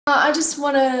I just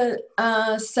want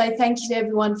to say thank you to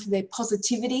everyone for their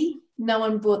positivity. No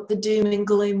one brought the doom and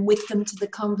gloom with them to the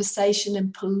conversation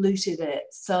and polluted it.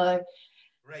 So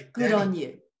good on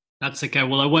you. That's okay.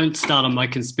 Well, I won't start on my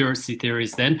conspiracy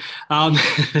theories then. No,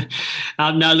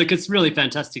 look, it's really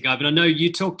fantastic, Ivan. I know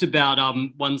you talked about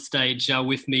one stage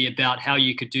with me about how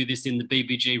you could do this in the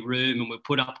BbG room, and we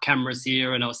put up cameras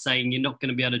here, and I was saying you're not going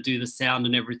to be able to do the sound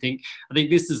and everything. I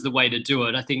think this is the way to do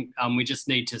it. I think we just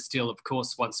need to still, of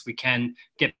course, once we can,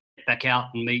 get back out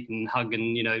and meet and hug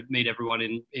and, you know, meet everyone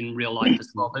in real life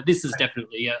as well. But this is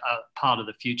definitely a part of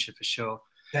the future for sure.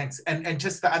 Thanks. And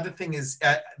just the other thing is,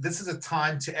 this is a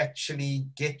time to actually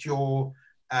get your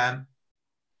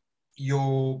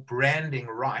branding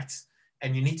right,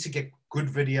 and you need to get good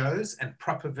videos and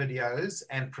proper videos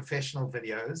and professional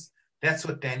videos. That's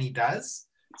what Danny does.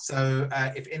 So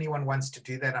if anyone wants to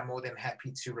do that, I'm more than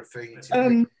happy to refer you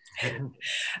to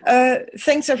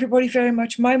thanks everybody very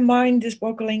much. My mind is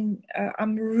boggling.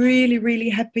 I'm really, really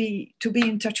happy to be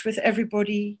in touch with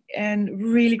everybody and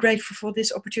really grateful for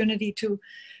this opportunity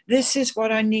this is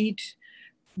what I need,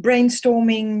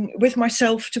 brainstorming with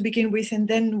myself to begin with and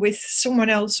then with someone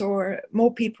else or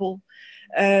more people.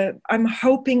 I'm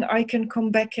hoping I can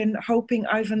come back and hoping,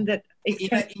 Ivan, that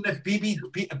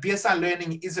BSI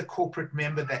Learning is a corporate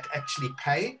member that actually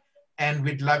pay, and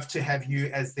we'd love to have you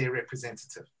as their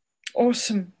representative.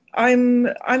 Awesome. I'm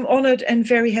honored and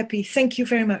very happy. Thank you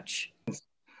very much.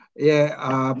 Yeah,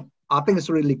 I think it's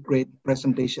a really great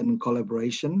presentation and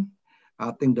collaboration.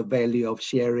 I think the value of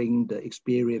sharing the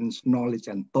experience, knowledge,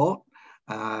 and thought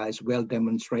is well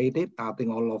demonstrated. I think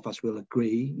all of us will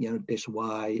agree. You know, that's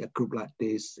why a group like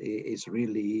this is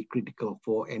really critical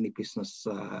for any business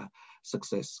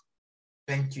success.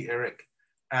 Thank you, Eric.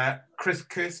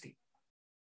 Kirsty.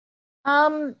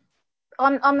 I'm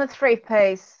the 3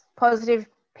 Ps: positive,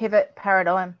 pivot,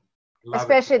 paradigm.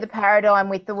 Especially the paradigm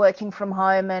with the working from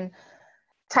home and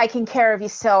taking care of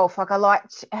yourself. Like I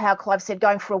liked how Clive said,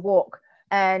 going for a walk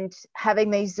and having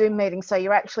these Zoom meetings so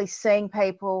you're actually seeing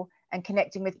people and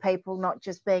connecting with people, not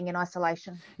just being in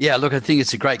isolation. Yeah, look, I think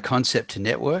it's a great concept to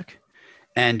network.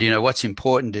 And, you know, what's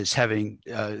important is having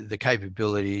the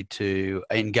capability to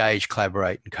engage,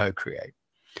 collaborate and co-create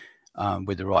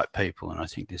with the right people. And I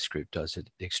think this group does it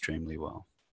extremely well.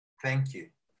 Thank you.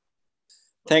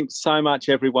 Thanks so much,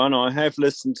 everyone. I have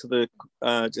listened to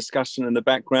the discussion in the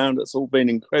background. It's all been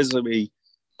incredibly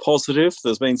positive.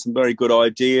 There's been some very good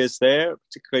ideas there,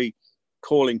 particularly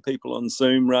calling people on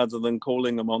Zoom rather than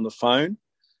calling them on the phone.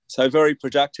 So very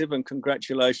productive, and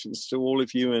congratulations to all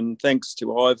of you, and thanks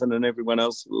to Ivan and everyone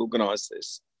else who organised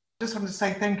this. I just wanted to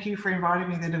say thank you for inviting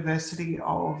me. The diversity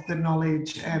of the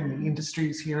knowledge and the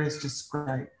industries here is just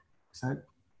great. So,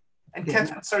 and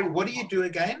Catherine, sorry, what do you do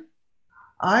again?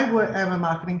 I am a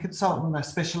marketing consultant. I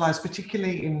specialise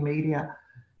particularly in media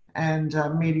and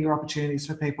media opportunities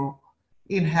for people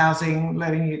in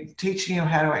housing, teaching you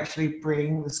how to actually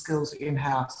bring the skills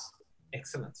in-house.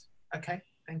 Excellent. Okay,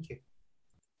 thank you.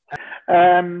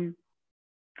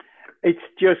 It's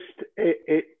just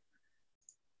it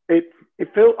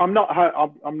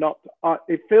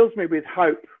fills me with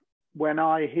hope when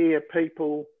I hear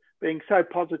people being so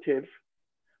positive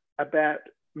about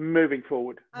moving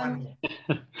forward.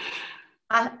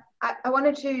 I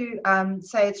wanted to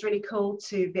say it's really cool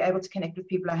to be able to connect with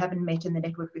people I haven't met in the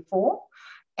network before.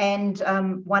 And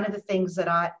one of the things that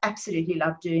I absolutely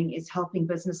love doing is helping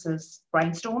businesses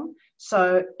brainstorm.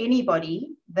 So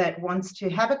anybody that wants to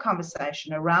have a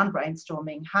conversation around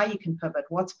brainstorming, how you can pivot,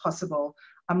 what's possible,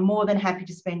 I'm more than happy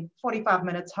to spend 45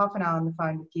 minutes, half an hour on the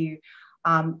phone with you.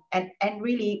 And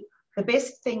really, the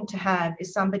best thing to have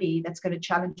is somebody that's going to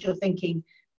challenge your thinking.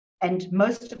 And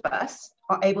most of us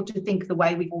are able to think the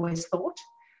way we've always thought.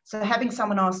 So having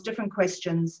someone ask different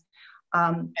questions,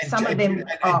 some of them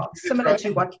are similar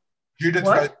to what Judith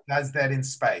does that in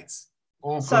spades.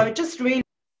 So just really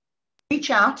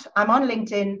reach out. I'm on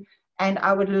LinkedIn, and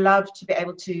I would love to be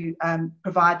able to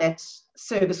provide that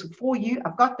service for you.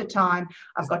 I've got the time.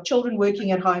 I've got children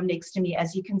working at home next to me,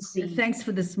 as you can see. Thanks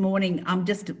for this morning. I'm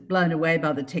just blown away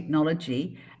by the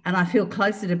technology, and I feel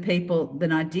closer to people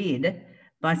than I did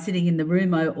by sitting in the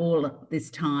room all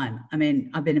this time. I mean,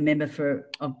 I've been a member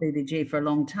of BbG for a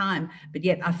long time, but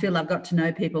yet I feel I've got to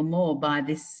know people more by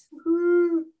this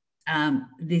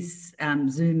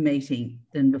Zoom meeting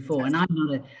than before. And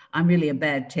I'm really a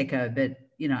bad techo, but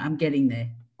you know, I'm getting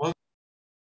there.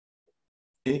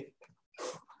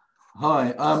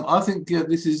 Hi, I think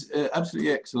this is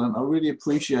absolutely excellent. I really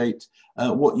appreciate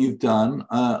what you've done.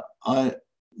 I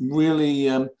really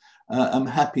am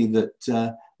happy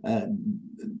that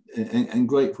and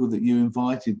grateful that you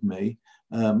invited me.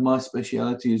 My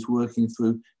speciality is working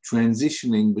through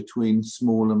transitioning between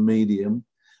small and medium.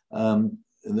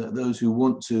 Those who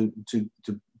want to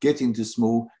get into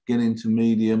small, get into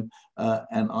medium,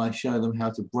 and I show them how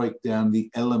to break down the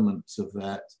elements of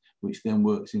that, which then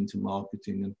works into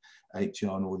marketing and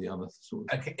HR and all the other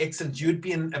sorts. Okay, excellent. You'd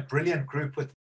be in a brilliant group with